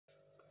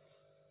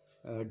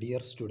Dear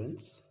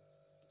students,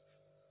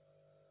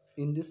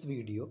 in this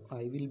video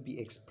I will be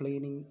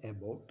explaining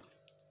about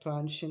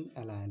transient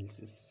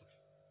analysis.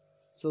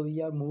 So we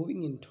are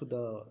moving into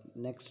the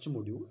next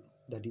module,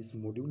 that is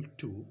module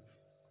 2,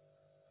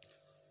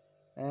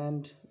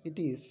 and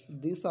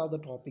these are the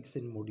topics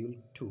in module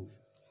 2: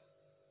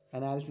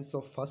 analysis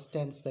of first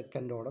and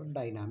second order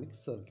dynamic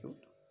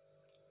circuit,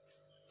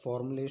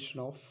 formulation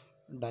of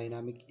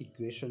dynamic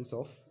equations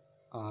of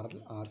RL,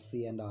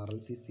 RC and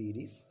RLC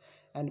series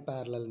and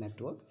parallel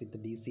network with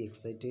DC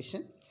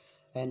excitation,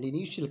 and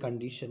initial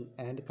condition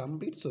and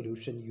complete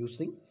solution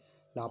using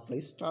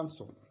Laplace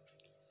transform.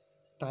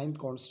 Time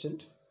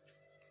constant,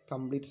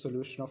 complete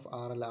solution of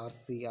RL,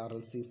 RC,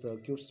 RLC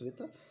circuits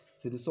with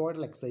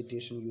sinusoidal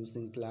excitation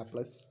using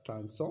Laplace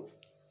transform.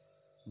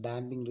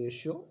 Damping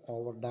ratio,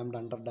 overdamped,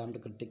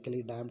 underdamped,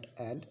 critically damped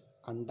and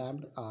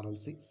undamped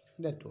RLC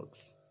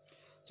networks.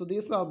 So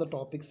these are the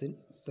topics in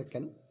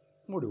second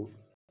module.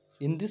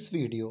 In this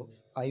video,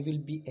 I will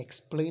be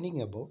explaining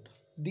about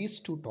these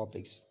two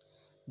topics,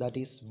 that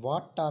is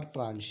what are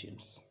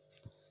transients,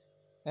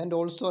 and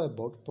also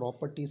about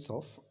properties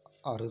of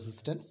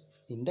resistance,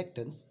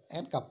 inductance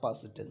and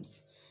capacitance,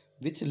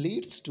 which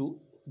leads to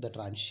the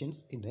transients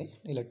in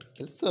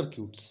electrical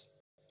circuits.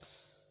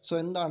 So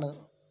എന്താണ്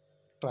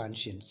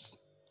transients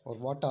or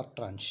what are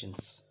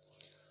transients?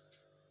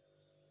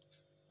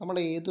 നമ്മൾ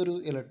ഏതൊരു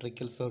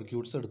electrical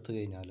circuits എടുത്തു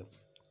കഴിഞ്ഞാലും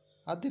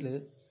അതിൽ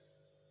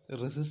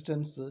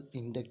resistance,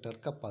 inductor,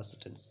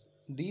 capacitance,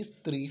 these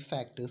three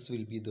factors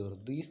will be there,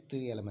 these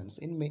three elements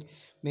in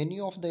many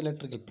of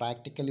the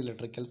practical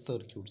electrical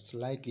circuits,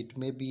 like it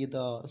may be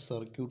the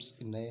circuits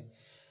in a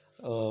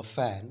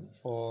fan,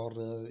 or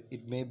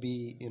it may be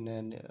in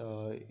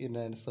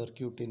a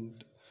circuit in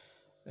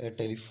a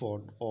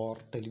telephone or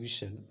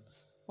television,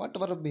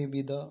 whatever may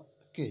be the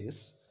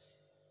case.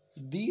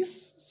 These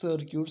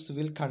circuits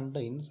will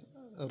contain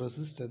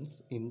resistance,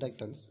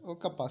 inductance or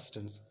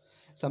capacitance.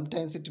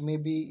 Sometimes it may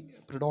be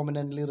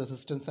predominantly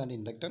resistance and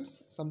inductance,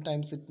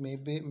 sometimes it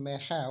may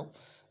have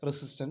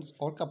resistance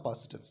or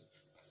capacitance.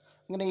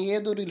 അങ്ങനെ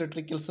ഏതൊരു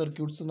electrical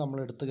circuits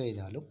നമ്മൾ എടുത്തു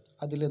കഴിഞ്ഞാലും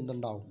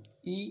അതിലെന്തുണ്ടാവും?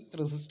 ഈ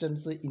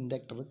resistance,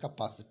 inductor,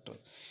 capacitor,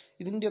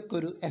 ഇതിൻ്റെയൊക്കെ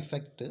ഒരു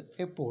effect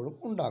എപ്പോഴും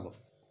ഉണ്ടാകും.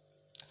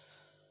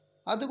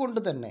 അതുകൊണ്ട്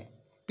തന്നെ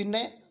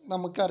പിന്നെ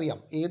നമുക്കറിയാം,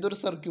 ഏതൊരു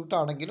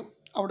സർക്യൂട്ടാണെങ്കിലും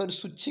അവിടെ ഒരു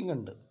സ്വിച്ചിങ്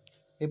ഉണ്ട്.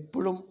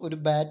 എപ്പോഴും ഒരു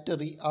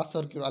ബാറ്ററി ആ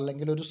സർക്യൂട്ട്,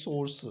 അല്ലെങ്കിൽ ഒരു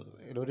സോഴ്സ്,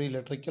 ഒരു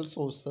ഇലക്ട്രിക്കൽ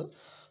സോഴ്സ്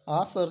ആ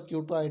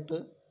സർക്യൂട്ടുമായിട്ട്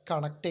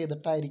കണക്ട്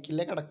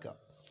ചെയ്തിട്ടായിരിക്കില്ലേ കിടക്കുക.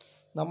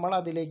 നമ്മൾ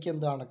അതിലേക്ക്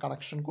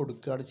കണക്ഷൻ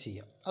കൊടുക്കുകയാണ്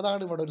ചെയ്യുക.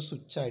 അതാണ് ഇവിടെ ഒരു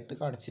സ്വിച്ചായിട്ട്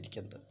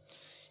കാണിച്ചിരിക്കുന്നത്.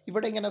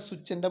 ഇവിടെ ഇങ്ങനെ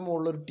സ്വിച്ചിൻ്റെ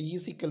മുകളിൽ ഒരു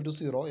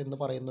T=0 എന്ന്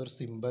പറയുന്ന ഒരു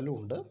സിമ്പലും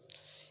ഉണ്ട്.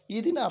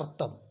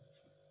 ഇതിനർത്ഥം,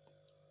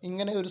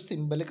 ഇങ്ങനെ ഒരു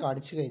സിമ്പൽ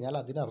കാണിച്ചു കഴിഞ്ഞാൽ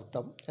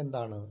അതിനർത്ഥം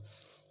എന്താണ്?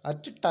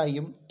 At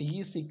time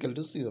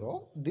T=0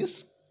 this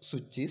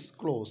switch is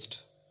closed.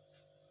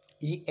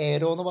 ഈ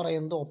ഏരോ എന്ന്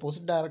പറയുന്നത്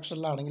ഓപ്പോസിറ്റ്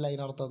ഡയറക്ഷനിലാണെങ്കിൽ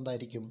അതിനർത്ഥം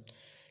എന്തായിരിക്കും?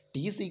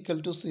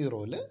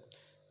 T=0ൽ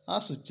ആ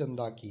സ്വിച്ച്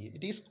എന്താക്കി?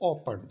 It is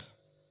opened.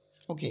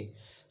 Okay,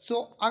 so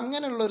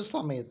അങ്ങനെയുള്ളൊരു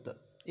സമയത്ത്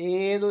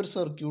ഏതൊരു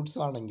സർക്യൂട്ട്സ്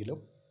ആണെങ്കിലും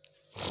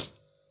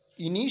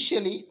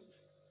ഇനീഷ്യലി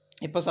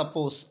ഇപ്പോൾ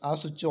സപ്പോസ് ആ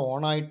സ്വിച്ച്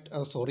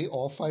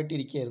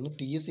ഓഫായിട്ടിരിക്കുകയായിരുന്നു,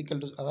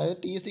 അതായത്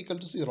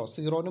T=0,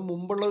 സീറോന്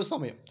മുമ്പുള്ളൊരു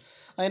സമയം,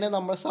 അതിനെ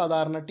നമ്മൾ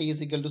സാധാരണ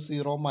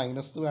T=0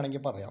 മൈനസ്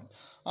വേണമെങ്കിൽ പറയാം.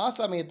 ആ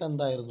സമയത്ത്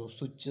എന്തായിരുന്നു?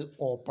 സ്വിച്ച്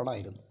ഓപ്പൺ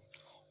ആയിരുന്നു.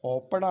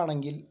 ഓപ്പൺ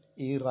ആണെങ്കിൽ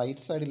ഈ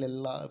റൈറ്റ്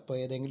സൈഡിലെല്ലാം, ഇപ്പോൾ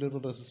ഏതെങ്കിലും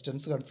ഒരു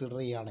റെസിസ്റ്റൻസ് കൺസിഡർ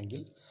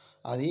ചെയ്യുകയാണെങ്കിൽ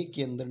അതിലേക്ക്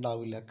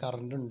എന്തുണ്ടാവില്ല?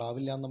 കറണ്ട്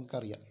ഉണ്ടാവില്ല എന്ന്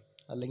നമുക്കറിയാം.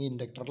 അല്ലെങ്കിൽ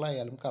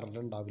ഇൻഡക്ടറിലായാലും കറണ്ട്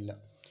ഉണ്ടാവില്ല,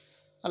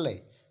 അല്ലേ?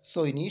 സോ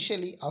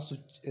ഇനീഷ്യലി ആ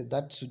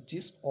switch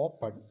is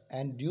open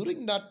and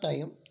during that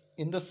time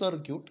in the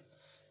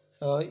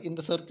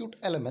circuit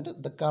element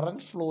the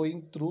current flowing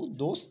through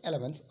those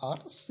elements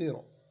are 0.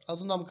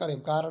 അതും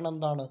നമുക്കറിയാം. കാരണം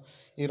എന്താണ്?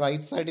 ഈ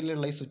റൈറ്റ്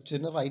സൈഡിലുള്ള ഈ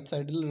സ്വിച്ചിന് റൈറ്റ്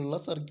സൈഡിലുള്ള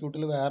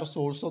സർക്യൂട്ടിൽ വേറെ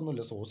സോഴ്സ്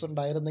ഒന്നുമില്ല. സോഴ്സ്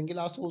ഉണ്ടായിരുന്നെങ്കിൽ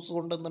ആ സോഴ്സ്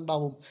കൊണ്ട്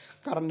എന്തുണ്ടാവും?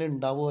 കറണ്ട്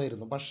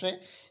ഉണ്ടാവുമായിരുന്നു. പക്ഷേ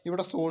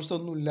ഇവിടെ സോഴ്സ്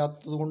ഒന്നും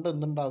ഇല്ലാത്തത് കൊണ്ട്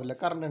എന്തുണ്ടാവില്ല?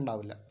 കറണ്ട്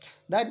ഉണ്ടാവില്ല.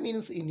 ദാറ്റ്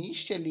മീൻസ്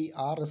ഇനീഷ്യലി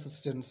ആ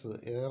റെസിസ്റ്റൻസ്,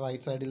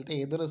 റൈറ്റ് സൈഡിലത്തെ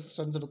ഏത്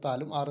റെസിസ്റ്റൻസ്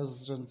എടുത്താലും ആ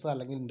റെസിസ്റ്റൻസ്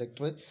അല്ലെങ്കിൽ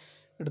ഇൻഡക്ടർ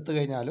എടുത്തു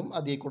കഴിഞ്ഞാലും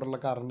അതിൽ കൂടെയുള്ള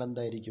കറണ്ട്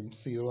എന്തായിരിക്കും?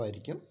 0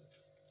 ആയിരിക്കും.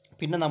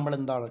 പിന്നെ നമ്മൾ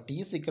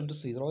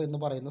T=0 എന്ന്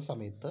പറയുന്ന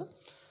സമയത്ത്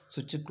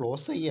സ്വിച്ച്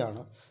ക്ലോസ്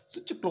ചെയ്യുകയാണ്.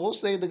 സ്വിച്ച്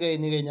ക്ലോസ് ചെയ്ത്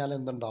കഴിഞ്ഞാൽ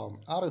എന്തുണ്ടാവും?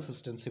 ആ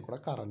റെസിസ്റ്റൻസിൽ കൂടെ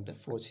കറണ്ട്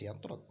ഫ്ലോ ചെയ്യാൻ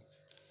തുടങ്ങും.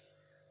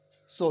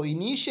 സോ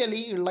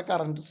ഇനീഷ്യലി ഉള്ള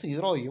കറണ്ട്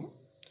 0യും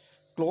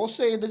ക്ലോസ്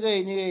ചെയ്ത്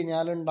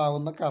കഴിഞ്ഞാൽ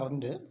ഉണ്ടാകുന്ന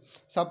കറണ്ട്,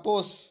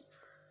 സപ്പോസ്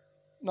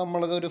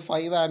നമ്മളതൊരു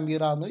 5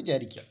 ആംപിയറാണെന്ന്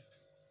വിചാരിക്കാം.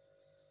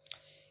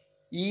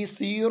 ഈ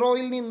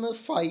 0യിൽ നിന്ന്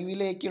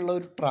 5ലേക്കുള്ള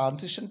ഒരു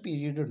ട്രാൻസിഷൻ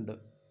പീരീഡ് ഉണ്ട്.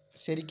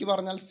 ശരിക്കും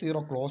പറഞ്ഞാൽ 0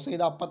 ക്ലോസ്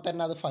ചെയ്ത് അപ്പം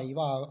തന്നെ അത്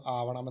 5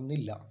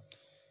 ആവണമെന്നില്ല.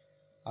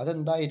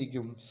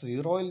 അതെന്തായിരിക്കും?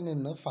 0യിൽ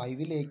നിന്ന്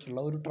 5ലേക്കുള്ള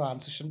ഒരു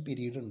ട്രാൻസിഷൻ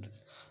പീരീഡ് ഉണ്ട്.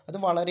 അത്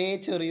വളരെ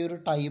ചെറിയൊരു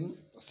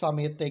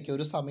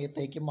ഒരു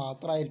സമയത്തേക്ക്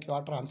മാത്രമായിരിക്കും ആ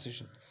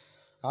ട്രാൻസിഷൻ.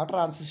 ആ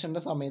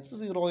ട്രാൻസിഷൻ്റെ സമയത്ത്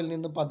 0യിൽ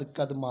നിന്ന്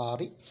പതുക്കെ അത്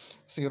മാറി,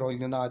 0യിൽ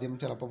നിന്ന് ആദ്യം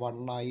ചിലപ്പോൾ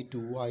 1 ആയി,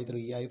 2 ആയി,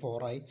 3 ആയി,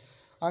 4 ആയി,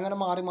 അങ്ങനെ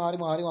മാറി മാറി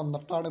മാറി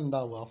വന്നിട്ടാണ്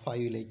എന്താവുക?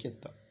 5ലേക്ക്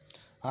എത്തുക.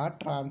 ആ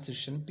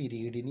ട്രാൻസിഷൻ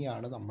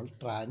പീരീഡിനെയാണ് നമ്മൾ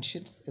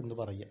ട്രാൻസിയൻസ് എന്ന്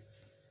പറയുക.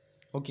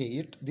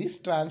 Okay, these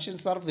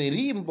transients are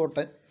very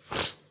important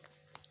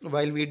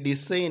while we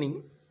designing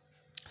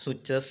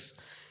switches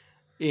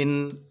in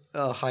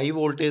high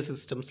voltage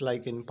systems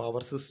like in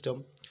power system.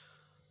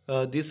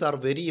 These are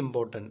very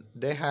important.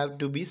 They have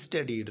to be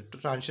studied.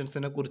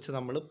 ട്രാൻഷൻസിനെ കുറിച്ച്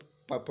നമ്മൾ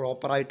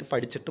പ്രോപ്പറായിട്ട്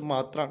പഠിച്ചിട്ട്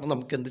മാത്രമാണ്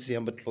നമുക്ക് എന്ത്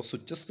ചെയ്യാൻ പറ്റുള്ളൂ,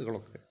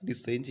 സ്വിച്ചസുകളൊക്കെ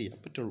ഡിസൈൻ ചെയ്യാൻ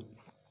പറ്റുള്ളൂ.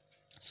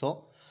 സോ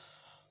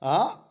ആ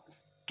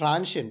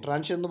ട്രാൻഷൻ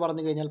എന്ന്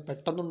പറഞ്ഞു കഴിഞ്ഞാൽ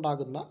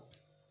പെട്ടെന്നുണ്ടാകുന്ന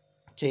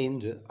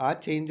ചേഞ്ച്, ആ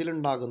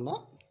ചേഞ്ചിലുണ്ടാകുന്ന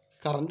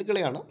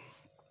കറണ്ടുകളെയാണ്,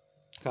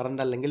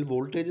 കറണ്ട് അല്ലെങ്കിൽ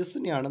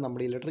വോൾട്ടേജസിനെയാണ്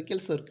നമ്മുടെ ഇലക്ട്രിക്കൽ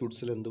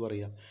സർക്യൂട്ട്സിൽ എന്ത്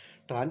പറയുക,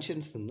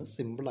 ട്രാൻഷൻസ് എന്ന്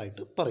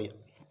സിമ്പിളായിട്ട് പറയാം.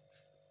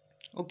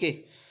 Okay,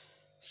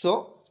 so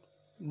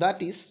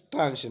that is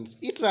ട്രാൻഷൻസ്.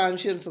 ഈ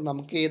ട്രാൻഷൻസ്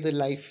നമുക്ക്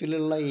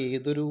ലൈഫിലുള്ള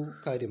ഏതൊരു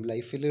കാര്യം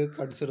ലൈഫിൽ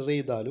കൺസിഡർ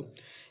ചെയ്താലും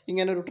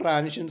ഇങ്ങനൊരു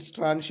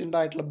ട്രാൻഷ്യൻ്റ്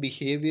ആയിട്ടുള്ള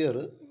ബിഹേവിയർ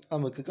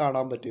നമുക്ക്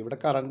കാണാൻ പറ്റും. ഇവിടെ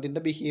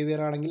കറണ്ടിൻ്റെ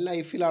ബിഹേവിയർ ആണെങ്കിൽ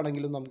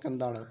ലൈഫിലാണെങ്കിലും നമുക്ക്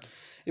എന്താണ്,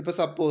 ഇപ്പോൾ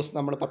സപ്പോസ്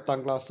നമ്മൾ 10ാം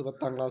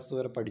ക്ലാസ്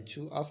വരെ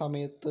പഠിച്ചു. ആ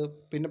സമയത്ത്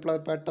പിന്നെ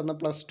പെട്ടെന്ന്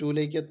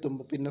 +2ലേക്ക്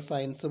എത്തുമ്പോൾ പിന്നെ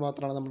സയൻസ്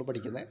മാത്രമാണ് നമ്മൾ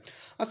പഠിക്കുന്നത്.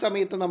 ആ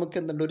സമയത്ത് നമുക്ക്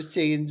എന്തുണ്ട്, ഒരു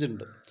ചേഞ്ച്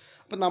ഉണ്ട്.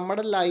 അപ്പോൾ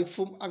നമ്മുടെ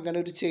ലൈഫും അങ്ങനെ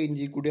ഒരു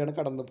ചേഞ്ചിൽ കൂടിയാണ്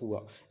കടന്നു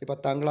പോവുക. ഈ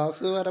 10ാം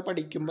ക്ലാസ് വരെ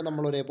പഠിക്കുമ്പോൾ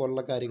നമ്മൾ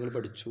ഒരേപോലുള്ള കാര്യങ്ങൾ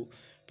പഠിച്ചു.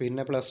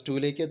 പിന്നെ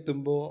 +2ലേക്ക്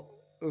എത്തുമ്പോൾ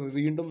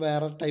വീണ്ടും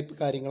വേറെ ടൈപ്പ്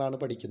കാര്യങ്ങളാണ്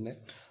പഠിക്കുന്നത്.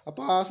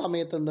 അപ്പോൾ ആ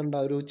സമയത്ത്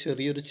എന്തുണ്ടാകും, ഒരു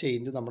ചെറിയൊരു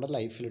ചേഞ്ച് നമ്മുടെ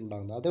ലൈഫിൽ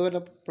ഉണ്ടാകുന്നത്. അതേപോലെ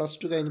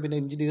 +2 കഴിഞ്ഞ് പിന്നെ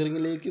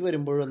എഞ്ചിനീയറിങ്ങിലേക്ക്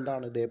വരുമ്പോഴും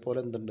എന്താണ്, ഇതേപോലെ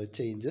എന്തുണ്ട്,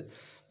 ചേഞ്ച്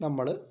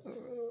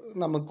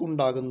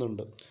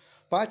നമുക്കുണ്ടാകുന്നുണ്ട്.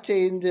 അപ്പോൾ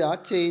ആ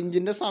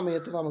ചേഞ്ചിൻ്റെ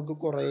സമയത്ത് നമുക്ക്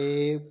കുറേ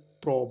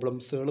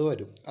പ്രോബ്ലംസുകൾ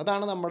വരും.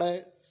 അതാണ് നമ്മുടെ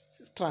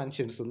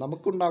ട്രാൻഷ്യൻസ്,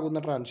 നമുക്കുണ്ടാകുന്ന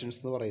ട്രാൻഷ്യൻസ്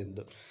എന്ന്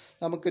പറയുന്നത്.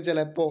 നമുക്ക്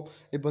ചിലപ്പോൾ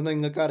ഇപ്പോൾ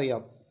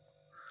നിങ്ങൾക്കറിയാം,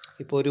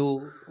 ഇപ്പോൾ ഒരു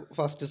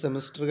ഫസ്റ്റ്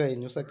സെമിസ്റ്റർ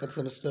കഴിഞ്ഞു, സെക്കൻഡ്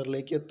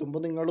സെമിസ്റ്ററിലേക്ക്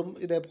എത്തുമ്പോൾ നിങ്ങളും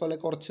ഇതേപോലെ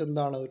കുറച്ച്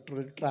എന്താണ്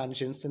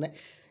ട്രാൻഷ്യൻസിനെ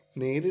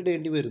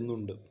നേരിടേണ്ടി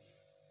വരുന്നുണ്ട്.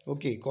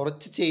 ഓക്കെ,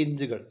 കുറച്ച്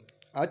ചേഞ്ചുകൾ,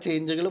 ആ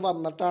ചേഞ്ചുകൾ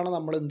വന്നിട്ടാണ്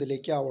നമ്മൾ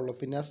എന്തിലേക്ക് ആവുള്ളൂ,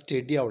 പിന്നെ ആ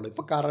സ്റ്റഡി ആവുള്ളൂ.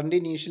 ഇപ്പോൾ കറണ്ട്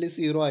ഇനീഷ്യലി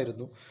 0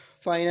 ആയിരുന്നു,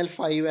 ഫൈനൽ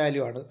 5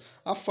 വാല്യൂ ആണ്.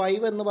 ആ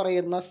 5 എന്ന്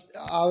പറയുന്ന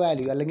ആ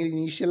വാല്യൂ അല്ലെങ്കിൽ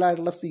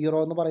ഇനീഷ്യലായിട്ടുള്ള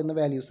 0 എന്ന് പറയുന്ന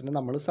വാല്യൂസിനെ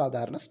നമ്മൾ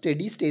സാധാരണ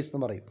സ്റ്റഡി സ്റ്റേറ്റ്സ്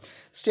എന്ന് പറയും.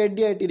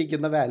 സ്റ്റഡി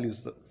ആയിട്ടിരിക്കുന്ന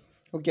വാല്യൂസ്.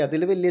 ഓക്കെ,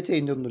 അതിൽ വലിയ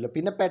ചേഞ്ച് ഒന്നുമില്ല.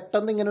 പിന്നെ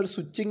പെട്ടെന്ന് ഇങ്ങനെ ഒരു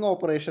സ്വിച്ചിങ്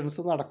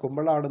ഓപ്പറേഷൻസ്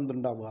നടക്കുമ്പോഴാണ്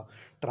എന്തുണ്ടാവുക,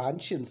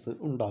 ട്രാൻഷ്യൻസ്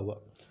ഉണ്ടാവുക.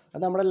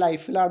 അത് നമ്മുടെ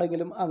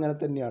ലൈഫിലാണെങ്കിലും അങ്ങനെ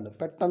തന്നെയാണ്.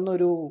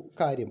 പെട്ടെന്നൊരു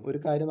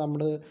കാര്യം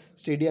നമ്മൾ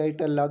സ്റ്റഡി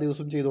ആയിട്ട് എല്ലാ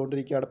ദിവസവും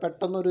ചെയ്തുകൊണ്ടിരിക്കുകയാണ്.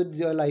 പെട്ടെന്നൊരു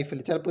ലൈഫിൽ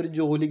ചിലപ്പോൾ ഒരു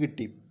ജോലി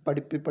കിട്ടി,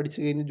 പഠിച്ച്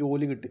കഴിഞ്ഞ്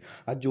ജോലി കിട്ടി.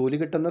 ആ ജോലി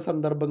കിട്ടുന്ന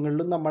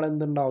സന്ദർഭങ്ങളിലും നമ്മൾ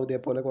എന്തുണ്ടാവും,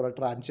 ഇതേപോലെ കുറേ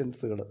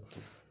ട്രാൻഷ്യൻസുകൾ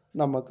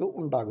നമുക്ക്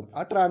ഉണ്ടാകും.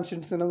 ആ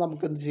ട്രാൻഷ്യൻസിനെ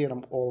നമുക്ക് എന്ത്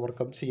ചെയ്യണം,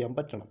 ഓവർകം ചെയ്യാൻ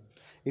പറ്റണം.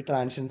 ഈ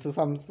ട്രാൻഷ്യൻസ്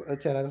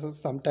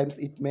sometimes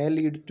it may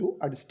lead to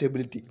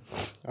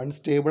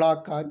unstable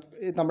ആക്കാൻ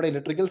നമ്മുടെ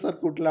ഇലക്ട്രിക്കൽ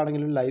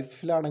സർക്യൂട്ടിലാണെങ്കിലും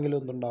ലൈഫിലാണെങ്കിലും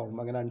എന്തുണ്ടാവും,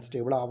 അങ്ങനെ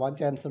അൺസ്റ്റേബിൾ ആവാൻ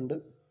ചാൻസ് ഉണ്ട്.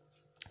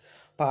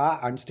 അപ്പോൾ ആ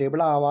അൺസ്റ്റേബിൾ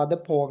ആവാതെ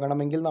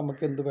പോകണമെങ്കിൽ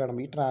നമുക്ക് എന്ത് വേണം,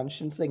 ഈ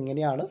ട്രാൻഷ്യൻസ്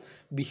എങ്ങനെയാണ്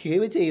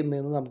ബിഹേവ്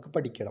ചെയ്യുന്നതെന്ന് നമുക്ക്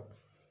പഠിക്കണം.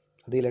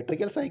 അത്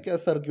ഇലക്ട്രിക്കൽ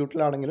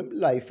സർക്യൂട്ടിലാണെങ്കിലും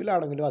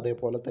ലൈഫിലാണെങ്കിലും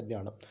അതേപോലെ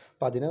തന്നെയാണ്.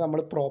 അപ്പോൾ അതിനെ നമ്മൾ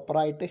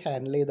പ്രോപ്പറായിട്ട്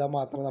ഹാൻഡിൽ ചെയ്താൽ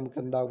മാത്രമേ നമുക്ക്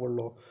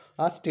എന്താവുള്ളൂ,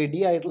 ആ സ്റ്റഡി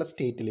ആയിട്ടുള്ള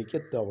സ്റ്റേറ്റിലേക്ക്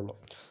എത്താവുള്ളൂ.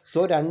 സോ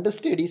 2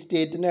 സ്റ്റഡി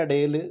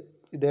സ്റ്റേറ്റിനിടയിൽ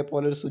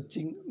ഇതേപോലെ ഒരു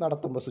സ്വിച്ചിങ്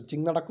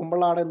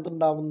നടക്കുമ്പോഴാണ്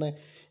എന്തുണ്ടാവുന്നത്,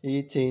 ഈ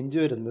ചേഞ്ച്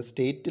വരുന്നത്,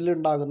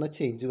 സ്റ്റേറ്റിലുണ്ടാകുന്ന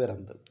ചേഞ്ച്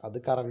വരുന്നത്. അത്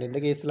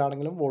കറണ്ടിൻ്റെ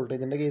കേസിലാണെങ്കിലും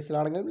വോൾട്ടേജിൻ്റെ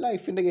കേസിലാണെങ്കിലും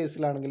ലൈഫിൻ്റെ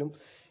കേസിലാണെങ്കിലും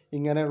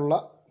ഇങ്ങനെയുള്ള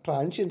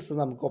ട്രാൻഷ്യൻസ്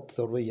നമുക്ക്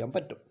ഒബ്സർവ് ചെയ്യാൻ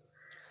പറ്റും.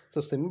 സോ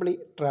സിംപ്ലി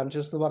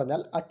ട്രാൻഷ്യൻസ് എന്ന്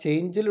പറഞ്ഞാൽ ആ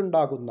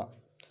ചേഞ്ചിലുണ്ടാകുന്ന,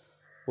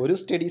 ഒരു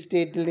സ്റ്റഡി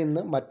സ്റ്റേറ്റിൽ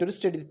നിന്ന് മറ്റൊരു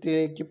സ്റ്റഡി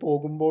സ്റ്റേറ്റിലേക്ക്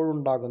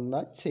പോകുമ്പോഴുണ്ടാകുന്ന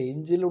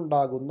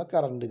ചേഞ്ചിലുണ്ടാകുന്ന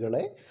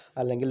കറണ്ടുകളെ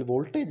അല്ലെങ്കിൽ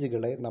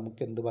വോൾട്ടേജുകളെ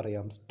നമുക്ക് എന്ത്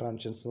പറയാം,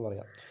 ട്രാൻഷ്യൻസ് എന്ന്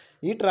പറയാം.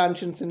 ഈ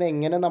ട്രാൻഷ്യൻസിനെ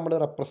എങ്ങനെ നമ്മൾ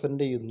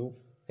റെപ്രസെൻ്റ് ചെയ്യുന്നു,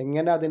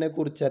 എങ്ങനെ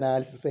അതിനെക്കുറിച്ച്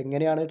അനാലിസിസ്,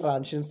 എങ്ങനെയാണ്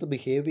ട്രാൻഷ്യൻസ്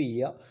ബിഹേവ്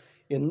ചെയ്യുക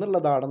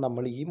എന്നുള്ളതാണ്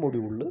നമ്മൾ ഈ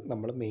മൊഡ്യൂളിൽ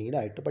നമ്മൾ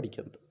മെയിനായിട്ട്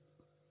പഠിക്കുന്നത്.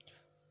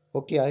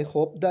 Okay, I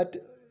hope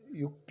that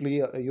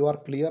you are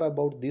clear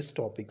about these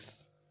topics.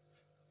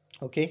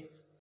 Okay,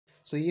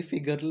 so ഈ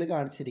ഫിഗറിൽ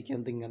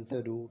കാണിച്ചിരിക്കുന്നത് ഇങ്ങനത്തെ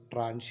ഒരു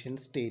ട്രാൻഷ്യൻ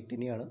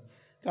സ്റ്റേറ്റിനെയാണ്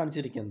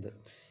കാണിച്ചിരിക്കുന്നത്.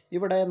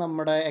 ഇവിടെ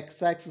നമ്മുടെ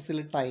എക്സ്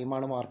ആക്സിസിൽ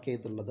ടൈമാണ് മാർക്ക്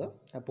ചെയ്തിട്ടുള്ളത്.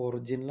 അപ്പോൾ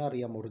ഒറിജിനൽ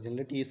അറിയാം,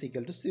 ഒറിജിനൽ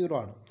t=0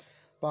 ആണ്.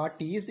 അപ്പോൾ ആ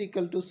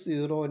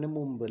t=0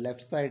 മുമ്പ്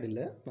ലെഫ്റ്റ് സൈഡിൽ,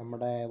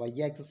 നമ്മുടെ y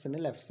ആക്സിസിന്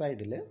ലെഫ്റ്റ്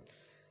സൈഡിൽ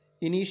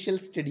ഇനീഷ്യൽ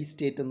സ്റ്റഡി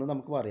സ്റ്റേറ്റ് എന്ന്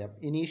നമുക്ക് പറയാം.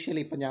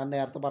 ഇനീഷ്യലി ഇപ്പോൾ ഞാൻ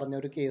നേരത്തെ പറഞ്ഞ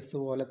ഒരു കേസ്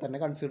പോലെ തന്നെ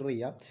കൺസിഡർ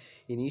ചെയ്യാം.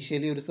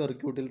 ഇനീഷ്യലി ഒരു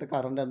സർക്യൂട്ടിലത്തെ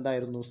കറണ്ട്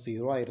എന്തായിരുന്നു,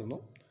 0 ആയിരുന്നു.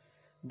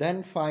 ദെൻ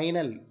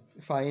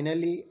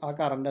ഫൈനലി ആ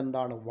കറണ്ട്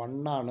എന്താണ്, 1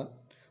 ആണ്,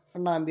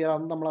 1 ആമ്പിയർ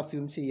ആണെന്ന് നമ്മൾ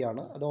അസ്യൂം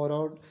ചെയ്യുകയാണ്. അത് ഓരോ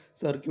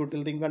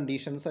സർക്യൂട്ടിലത്തെയും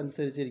കണ്ടീഷൻസ്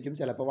അനുസരിച്ചിരിക്കും.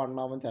 ചിലപ്പോൾ 1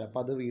 ആവാം,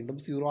 ചിലപ്പോൾ അത് വീണ്ടും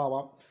 0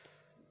 ആവാം.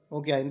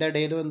 ഓക്കെ, അതിൻ്റെ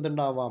ഇടയിലും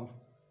എന്തുണ്ടാവാം,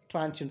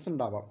 ട്രാൻഷ്യൻസ്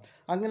ഉണ്ടാവാം.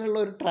 അങ്ങനെയുള്ള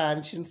ഒരു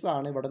ട്രാൻഷ്യൻസ്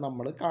ആണ് ഇവിടെ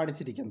നമ്മൾ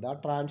കാണിച്ചിരിക്കുന്നത്. ആ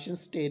ട്രാൻഷ്യൻ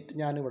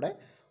സ്റ്റേറ്റ് ഞാനിവിടെ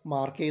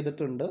മാർക്ക്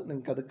ചെയ്തിട്ടുണ്ട്,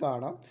 നിങ്ങൾക്കത്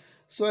കാണാം.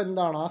 സോ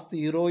എന്താണ്, ആ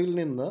 0യിൽ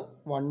നിന്ന്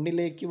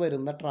 1ലേക്ക്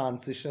വരുന്ന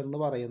ട്രാൻസിഷൻ എന്ന്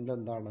പറയുന്നത്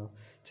എന്താണ്,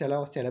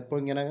 ചിലപ്പോൾ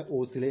ഇങ്ങനെ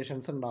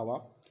ഓസിലേഷൻസ്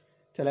ഉണ്ടാവാം,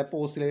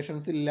 ചിലപ്പോൾ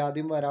ഓസിലേഷൻസ്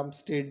ഇല്ലാതെയും വരാം,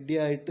 സ്റ്റഡി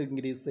ആയിട്ട്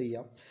ഇൻക്രീസ്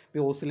ചെയ്യാം.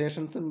 ഇപ്പോൾ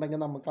ഓസിലേഷൻസ്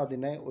ഉണ്ടെങ്കിൽ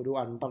നമുക്കതിനെ ഒരു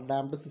അണ്ടർ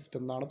ഡാംപ്ഡ്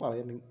സിസ്റ്റം എന്നാണ്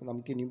പറയുന്നത്.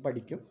 നമുക്കിനിയും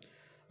പഠിക്കും.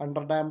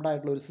 അണ്ടർ ഡാംപ്ഡ്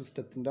ആയിട്ടുള്ള ഒരു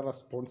സിസ്റ്റത്തിൻ്റെ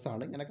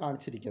റെസ്പോൺസാണ് ഇങ്ങനെ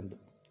കാണിച്ചിരിക്കുന്നത്.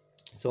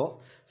 സോ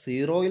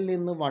സീറോയിൽ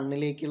നിന്ന്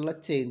വണ്ണിലേക്കുള്ള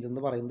ചേഞ്ച്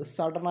എന്ന് പറയുന്നത്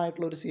സഡൻ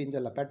ആയിട്ടുള്ള ഒരു ചേഞ്ച്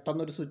അല്ല.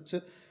 പെട്ടെന്നൊരു സ്വിച്ച്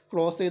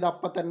ക്ലോസ് ചെയ്ത്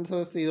അപ്പം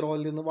തന്നെ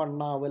സീറോയിൽ നിന്ന്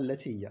വണ്ണാവല്ല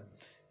ചെയ്യുക.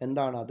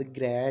 എന്താണ് അത്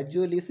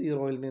ഗ്രാജുവലി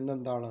സീറോയിൽ നിന്ന്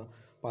എന്താണ്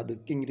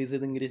പതുക്കെ ഇൻക്രീസ്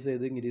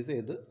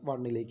ചെയ്ത്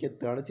വണ്ണിലേക്ക്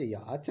എത്തുകയാണ്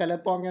ചെയ്യുക. ആ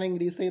ചിലപ്പോൾ അങ്ങനെ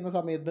ഇൻക്രീസ് ചെയ്യുന്ന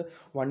സമയത്ത്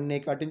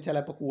വണ്ണിനെക്കാട്ടും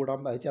ചിലപ്പോൾ കൂടാൻ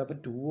ചിലപ്പോൾ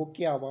 2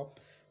 ഒക്കെ ആവാം.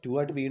 2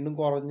 ആയിട്ട് വീണ്ടും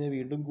കുറഞ്ഞ്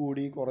വീണ്ടും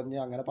കൂടി കുറഞ്ഞ്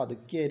അങ്ങനെ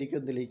പതുക്കെ ആയിരിക്കും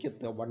എന്തിലേക്ക്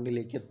എത്തുക,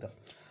 വണ്ണിലേക്ക് എത്തുക.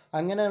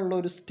 അങ്ങനെയുള്ള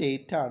ഒരു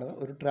സ്റ്റേറ്റാണ്,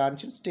 ഒരു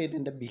ട്രാൻഷ്യൻ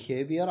സ്റ്റേറ്റിൻ്റെ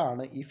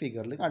ബിഹേവിയറാണ് ഈ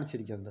ഫിഗറിൽ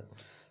കാണിച്ചിരിക്കുന്നത്.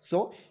 സോ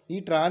ഈ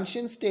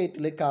ട്രാൻഷ്യൻ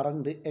സ്റ്റേറ്റിൽ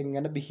കറണ്ട്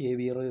എങ്ങനെ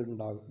ബിഹേവിയർ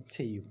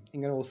ചെയ്യും,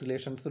 ഇങ്ങനെ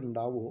ഓസിലേഷൻസ്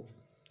ഉണ്ടാവുമോ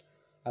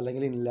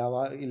അല്ലെങ്കിൽ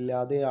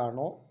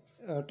ഇല്ലാതെയാണോ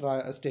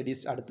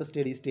അടുത്ത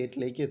സ്റ്റഡി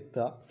സ്റ്റേറ്റിലേക്ക്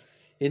എത്തുക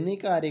എന്നീ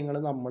കാര്യങ്ങൾ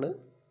നമ്മൾ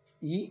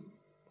ഈ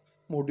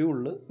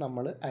മൊഡ്യൂളിൽ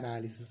നമ്മൾ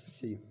അനാലിസിസ്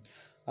ചെയ്യും.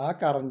 ആ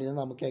കറണ്ടിനെ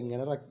നമുക്ക്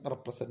എങ്ങനെ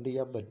റെപ്രസെൻ്റ്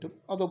ചെയ്യാൻ പറ്റും,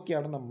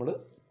 അതൊക്കെയാണ് നമ്മൾ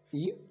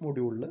ഈ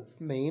മൊഡ്യൂളിൽ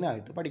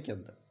മെയിനായിട്ട്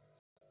പഠിക്കുന്നത്.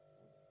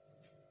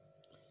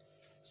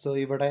 സോ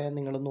ഇവിടെ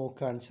നിങ്ങൾ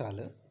നോക്കുകയാണെന്ന് വെച്ചാൽ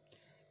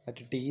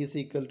at T is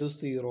equal to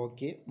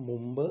സീറോയ്ക്ക്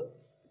മുമ്പ്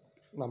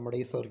നമ്മുടെ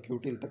ഈ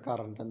സർക്യൂട്ടിലത്തെ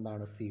കറണ്ട്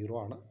എന്താണ്, 0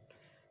 ആണ്.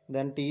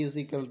 Then T is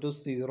equal to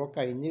 0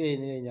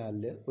 കഴിഞ്ഞാൽ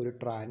ഒരു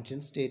ട്രാൻഷ്യൻ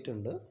സ്റ്റേറ്റ്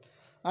ഉണ്ട്.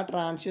 ആ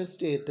ട്രാൻഷ്യൻ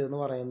സ്റ്റേറ്റ് എന്ന്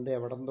പറയുന്നത്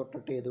എവിടെ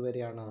തൊട്ടിട്ട്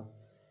ഏതുവരെയാണ്,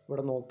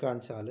 ഇവിടെ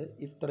നോക്കുകയാണെന്ന് വെച്ചാൽ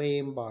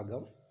ഇത്രയും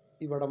ഭാഗം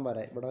ഇവിടം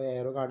വരെ, ഇവിടെ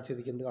ഏരോ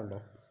കാണിച്ചിരിക്കുന്നത് കണ്ടോ,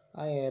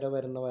 ആ ഏരോ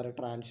വരുന്ന വരെ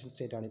ട്രാൻഷ്യൻ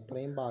സ്റ്റേറ്റ് ആണ്.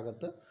 ഇത്രയും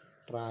ഭാഗത്ത്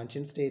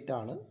ട്രാൻഷ്യൻ സ്റ്റേറ്റ്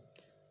ആണ്,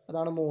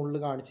 അതാണ് മുകളിൽ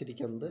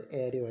കാണിച്ചിരിക്കുന്നത്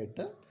ഏരോ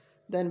ആയിട്ട്.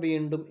 ദെൻ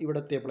വീണ്ടും ഇവിടെ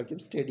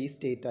എത്തിയപ്പോഴേക്കും സ്റ്റഡി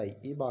സ്റ്റേറ്റ് ആയി,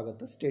 ഈ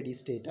ഭാഗത്ത് സ്റ്റഡി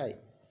സ്റ്റേറ്റ് ആയി.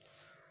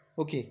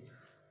 ഓക്കെ,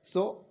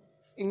 സോ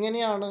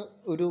ഇങ്ങനെയാണ്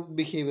ഒരു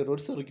ബിഹേവിയർ,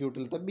 ഒരു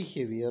സർക്യൂട്ടിലത്തെ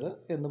ബിഹേവിയർ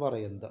എന്ന്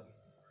പറയുന്നത്.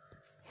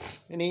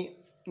 ഇനി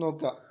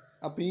നോക്കുക,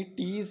 അപ്പോൾ ഈ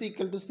ടി ഈസ്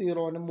ഈക്വൽ ടു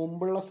 0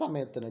 മുമ്പുള്ള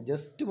സമയത്തിന്,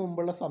 ജസ്റ്റ്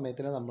മുമ്പുള്ള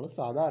സമയത്തിന് നമ്മൾ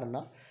സാധാരണ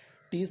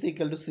T is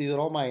equal to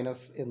 0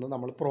 minus എന്ന്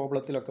നമ്മൾ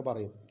പ്രോബ്ലത്തിലൊക്കെ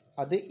പറയും.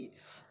 അത്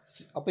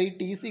അപ്പോൾ ഈ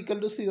ടി ഈസ് ഈക്വൽ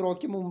ടു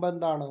 0ക്ക് മുമ്പ്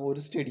എന്താണ്,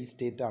 ഒരു സ്റ്റഡി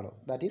സ്റ്റേറ്റ് ആണ്.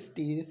 That is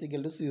T is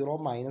equal to 0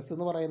 minus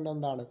എന്ന് പറയുന്നത്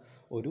എന്താണ്,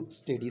 ഒരു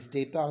സ്റ്റഡി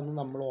സ്റ്റേറ്റ് ആണെന്ന്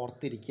നമ്മൾ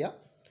ഓർത്തിരിക്കുക.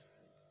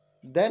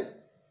 Then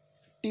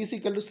T is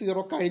equal to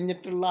 0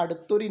 കഴിഞ്ഞിട്ടുള്ള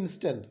അടുത്തൊരു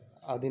ഇൻസ്റ്റൻറ്റ്,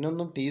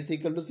 അതിനൊന്നും T is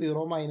equal to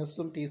 0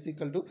 മൈനസും T is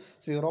equal to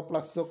 0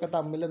 പ്ലസും ഒക്കെ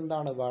തമ്മിൽ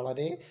എന്താണ്,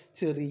 വളരെ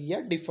ചെറിയ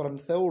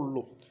ഡിഫറൻസേ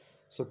ഉള്ളൂ.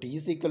 So T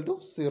is equal to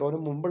 0ന്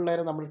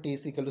മുമ്പുള്ളവരെ നമ്മൾ T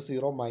is equal to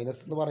 0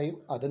 minus എന്ന് പറയും.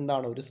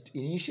 അതെന്താണ്, ഒരു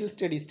ഇനീഷ്യൽ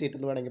സ്റ്റഡി സ്റ്റേറ്റ്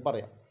എന്ന് വേണമെങ്കിൽ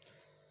പറയാം.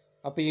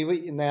 അപ്പോൾ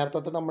ഈ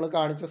നേരത്തെ നമ്മൾ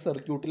കാണിച്ച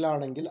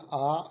സർക്യൂട്ടിലാണെങ്കിൽ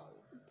ആ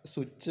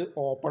സ്വിച്ച്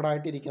ഓപ്പൺ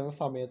ആയിട്ടിരിക്കുന്ന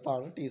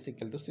സമയത്താണ് T is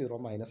equal to 0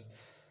 minus.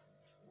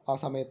 ആ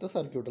സമയത്ത്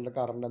സർക്യൂട്ടിലെ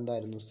കറണ്ട്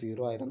എന്തായിരുന്നു,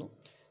 0 ആയിരുന്നു.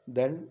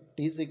 Then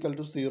T is equal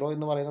to 0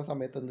 എന്ന് പറയുന്ന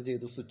സമയത്ത് എന്ത്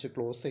ചെയ്തു, സ്വിച്ച്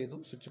ക്ലോസ് ചെയ്തു.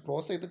 സ്വിച്ച്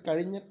ക്ലോസ് ചെയ്ത്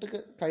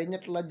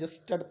കഴിഞ്ഞിട്ടുള്ള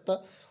ജസ്റ്റ് അടുത്ത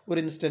ഒരു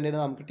ഇൻസ്റ്റൻറ്റിന്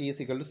നമുക്ക് T is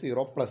equal to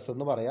 0 plus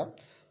എന്ന് പറയാം.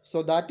 So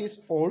that is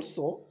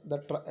also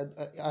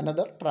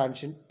another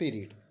transient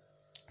period.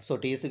 So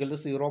T is equal to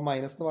 0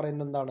 minus എന്ന്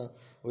പറയുന്നത് എന്താണ്,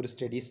 ഒരു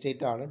സ്റ്റഡി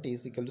സ്റ്റേറ്റ് ആണ്. T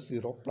is equal to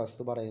 0 plus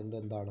എന്ന് പറയുന്നത്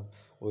എന്താണ്,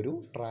 ഒരു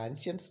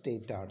ട്രാൻഷ്യൻ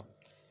സ്റ്റേറ്റ് ആണ്.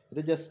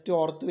 ഇത് ജസ്റ്റ്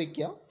ഓർത്ത്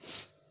വയ്ക്കുക.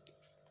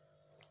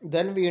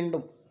 ദെൻ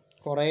വീണ്ടും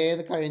കുറേ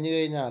കഴിഞ്ഞ്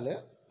കഴിഞ്ഞാൽ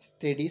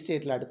സ്റ്റഡി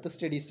സ്റ്റേറ്റിൽ, അടുത്ത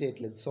സ്റ്റഡി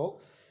സ്റ്റേറ്റിൽ, സോ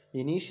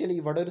ഇനീഷ്യലി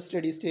ഇവിടെ ഒരു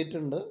സ്റ്റഡി സ്റ്റേറ്റ്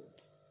ഉണ്ട്,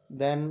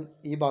 ദെൻ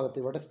ഈ ഭാഗത്ത്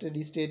ഇവിടെ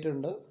സ്റ്റഡി സ്റ്റേറ്റ്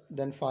ഉണ്ട്,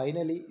 ദെൻ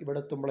ഫൈനലി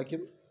ഇവിടെ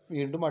എത്തുമ്പോഴേക്കും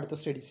വീണ്ടും അടുത്ത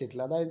സ്റ്റഡി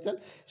സ്റ്റേറ്റിൽ. അതായത് വെച്ചാൽ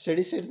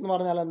സ്റ്റഡി സ്റ്റേറ്റ് എന്ന്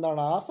പറഞ്ഞാൽ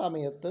എന്താണ്, ആ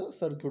സമയത്ത്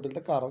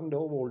സർക്യൂട്ടിലത്തെ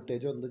കറൻറ്റോ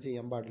വോൾട്ടേജോ എന്ത്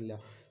ചെയ്യാൻ പാടില്ല,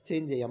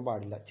 ചേഞ്ച് ചെയ്യാൻ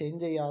പാടില്ല.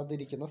 ചേഞ്ച്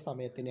ചെയ്യാതിരിക്കുന്ന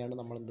സമയത്തിനെയാണ്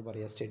നമ്മൾ എന്ത്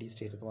പറയുക, സ്റ്റഡി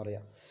സ്റ്റേറ്റ് എന്ന്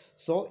പറയുക.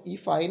 സോ ഈ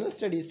ഫൈനൽ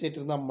സ്റ്റഡി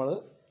സ്റ്റേറ്റിൽ നമ്മൾ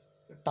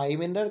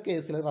ടൈമിൻ്റെ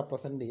കേസിൽ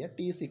റെപ്രസെൻറ്റ് ചെയ്യുക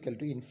T is equal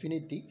to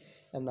infinity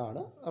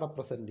എന്നാണ്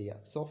റെപ്രസെൻറ്റ്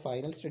ചെയ്യുക. സോ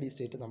ഫൈനൽ സ്റ്റഡി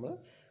സ്റ്റേറ്റ് നമ്മൾ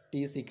T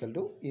is equal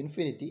to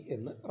infinity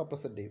എന്ന്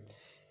റെപ്രസെൻറ്റ് ചെയ്യും.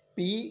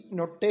 ഇപ്പോൾ ഈ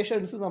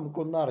നൊട്ടേഷൻസ്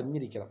നമുക്കൊന്ന്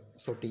അറിഞ്ഞിരിക്കണം.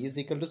 So T is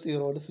equal to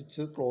 0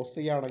 switch close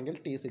ചെയ്യുകയാണെങ്കിൽ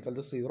T is equal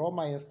to 0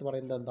 minus എന്ന്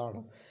പറയുന്നത് എന്താണ്,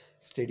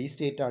 സ്റ്റഡി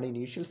സ്റ്റേറ്റ് ആണ്,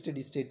 ഇനീഷ്യൽ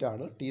സ്റ്റഡി സ്റ്റേറ്റ്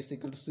ആണ്. T is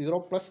equal to 0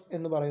 plus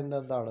എന്ന് പറയുന്നത്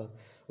എന്താണ്,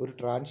 ഒരു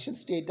ട്രാൻഷ്യൻ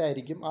സ്റ്റേറ്റ്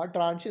ആയിരിക്കും. ആ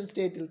ട്രാൻഷ്യൻ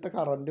സ്റ്റേറ്റിലത്തെ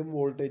കറൻറ്റും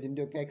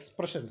വോൾട്ടേജിൻ്റെ ഒക്കെ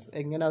എക്സ്പ്രഷൻസ്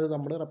എങ്ങനെ അത്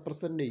നമ്മൾ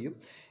റെപ്രസെൻറ്റ് ചെയ്യും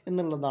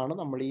എന്നുള്ളതാണ്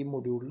നമ്മൾ ഈ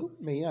മൊഡ്യൂളിൽ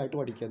മെയിനായിട്ട്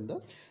പഠിക്കുന്നത്.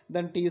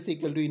 Then T is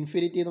equal to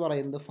infinity എന്ന്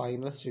പറയുന്നത്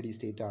ഫൈനൽ സ്റ്റഡി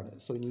സ്റ്റേറ്റ് ആണ്.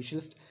 സോ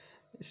ഇനീഷ്യൽ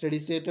സ്റ്റഡി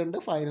സ്റ്റേറ്റ് ഉണ്ട്,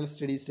 ഫൈനൽ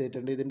സ്റ്റഡി സ്റ്റേറ്റ്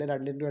ഉണ്ട്. ഇതിൻ്റെ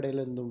രണ്ടിൻ്റെ ഇടയിൽ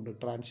എന്തുണ്ട്,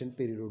 ട്രാൻഷ്യൻ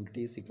പീരീഡ് ഉണ്ട്,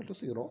 T is equal to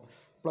 0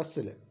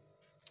 പ്ലസ്സിൽ.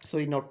 So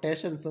ഈ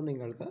നൊട്ടേഷൻസ്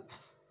നിങ്ങൾക്ക്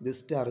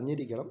ജസ്റ്റ്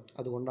അറിഞ്ഞിരിക്കണം,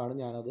 അതുകൊണ്ടാണ്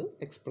ഞാനത്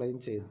എക്സ്പ്ലെയിൻ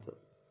ചെയ്തത്.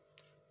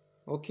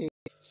 ഓക്കെ,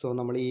 സോ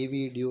നമ്മൾ ഈ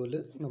വീഡിയോയിൽ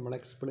നമ്മൾ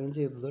എക്സ്പ്ലെയിൻ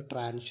ചെയ്തത്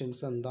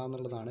ട്രാൻഷ്യൻസ്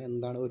എന്താണെന്നുള്ളതാണ്.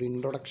 എന്താണ് ഒരു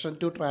ഇൻട്രൊഡക്ഷൻ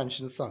ടു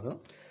ട്രാൻഷ്യൻസ് ആണ്.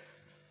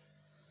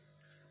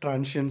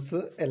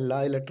 ട്രാൻഷ്യൻസ് എല്ലാ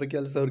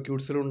ഇലക്ട്രിക്കൽ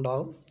സർക്യൂട്ട്സിലും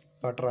ഉണ്ടാവും.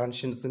 അപ്പോൾ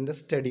ട്രാൻഷ്യൻസിൻ്റെ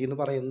സ്റ്റഡി എന്ന്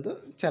പറയുന്നത്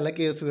ചില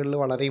കേസുകളിൽ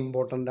വളരെ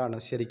ഇമ്പോർട്ടൻ്റ് ആണ്.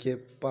 ശരിക്കും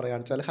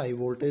പറയുകയാണെന്ന് വെച്ചാൽ ഹൈ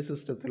വോൾട്ടേജ്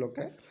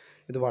സിസ്റ്റത്തിലൊക്കെ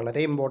ഇത്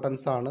വളരെ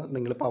ഇമ്പോർട്ടൻസ് ആണ്.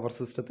 നിങ്ങൾ പവർ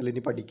സിസ്റ്റത്തിൽ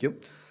ഇനി പഠിക്കും.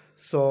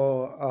 സോ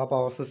ആ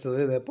പവർ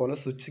സിസ്റ്റത്തിൽ ഇതേപോലെ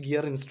സ്വിച്ച്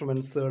ഗിയർ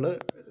ഇൻസ്ട്രുമെൻസുകൾ,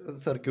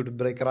 സർക്യൂട്ട്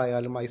ബ്രേക്കർ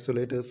ആയാലും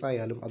ഐസൊലേറ്റേഴ്സ്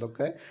ആയാലും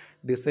അതൊക്കെ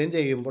ഡിസൈൻ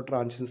ചെയ്യുമ്പോൾ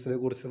ട്രാൻഷ്യൻസിനെ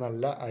കുറിച്ച്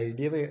നല്ല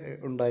ഐഡിയ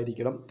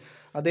ഉണ്ടായിരിക്കണം.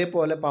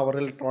 അതേപോലെ പവർ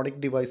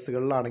ഇലക്ട്രോണിക്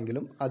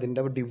ഡിവൈസുകളിലാണെങ്കിലും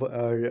അതിൻ്റെ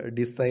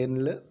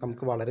ഡിസൈനിൽ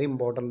നമുക്ക് വളരെ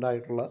ഇമ്പോർട്ടൻ്റ്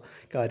ആയിട്ടുള്ള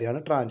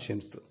കാര്യമാണ്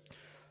ട്രാൻഷ്യൻസ്.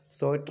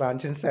 സോ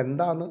ട്രാൻഷ്യൻസ്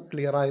എന്താണെന്ന്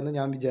ക്ലിയർ ആയെന്ന്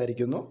ഞാൻ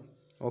വിചാരിക്കുന്നു.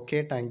 Okay,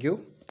 thank you.